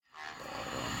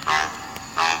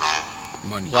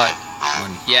Money. What?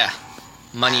 Money. Yeah.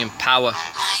 Money and power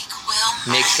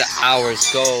makes the hours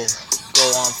go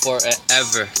on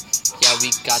forever. Yeah,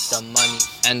 we got the money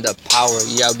and the power.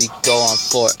 Yeah, we go on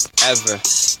forever.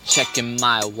 Checking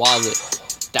my wallet.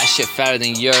 That shit fatter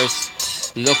than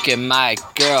yours. Look at my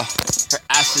girl. Her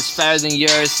ass is fatter than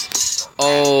yours.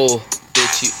 Oh,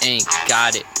 bitch, you ain't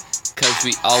got it. Cause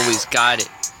we always got it.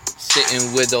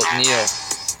 Sitting with O'Neal.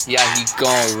 Yeah, he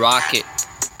gon' rock it.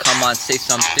 Come on, say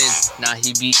something. Nah,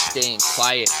 he be staying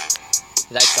quiet.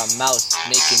 Like a mouse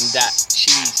making that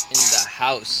cheese in the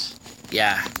house.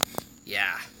 Yeah.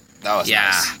 That was Yeah.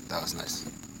 nice. That was nice.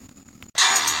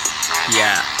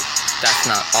 Yeah, that's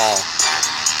not all.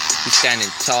 We standing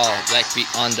tall like we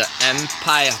on the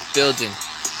empire building.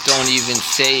 Don't even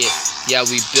say it. Yeah,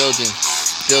 we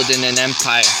building an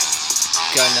empire.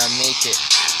 Gonna make it.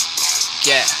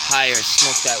 Get higher,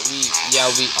 smoke that weed. Yeah,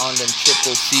 we on them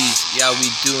triple C's. Yeah, we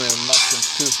doing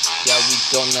mushrooms too. Yeah, we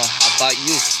don't know how about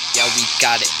you. Yeah, we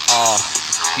got it all.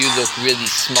 You look really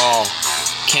small.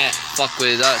 Can't fuck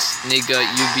with us, nigga.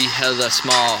 You be hella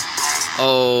small.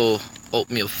 Oh,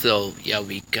 oatmeal flow. Yeah,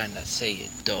 we gonna say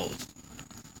it though.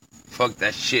 Fuck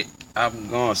that shit. I'm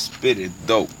gonna spit it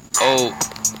though. Oh,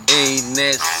 ain't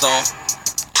that soft?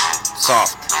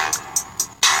 Soft.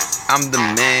 I'm the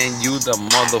man, you the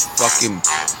motherfucking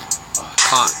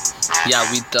Hot. Yeah,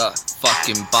 we the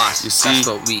fucking boss. You see, that's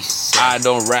what we say. I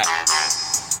don't rap.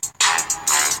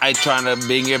 I tryna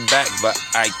bring it back, but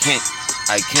I can't.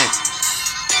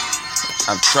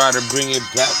 I'm trying to bring it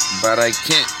back, but I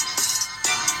can't.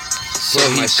 So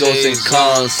Put he my goes and shades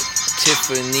calls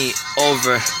Tiffany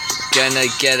over. Gonna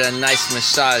get a nice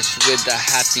massage with a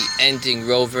happy ending,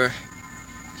 Rover.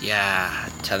 Yeah,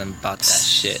 tell him about that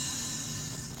shit.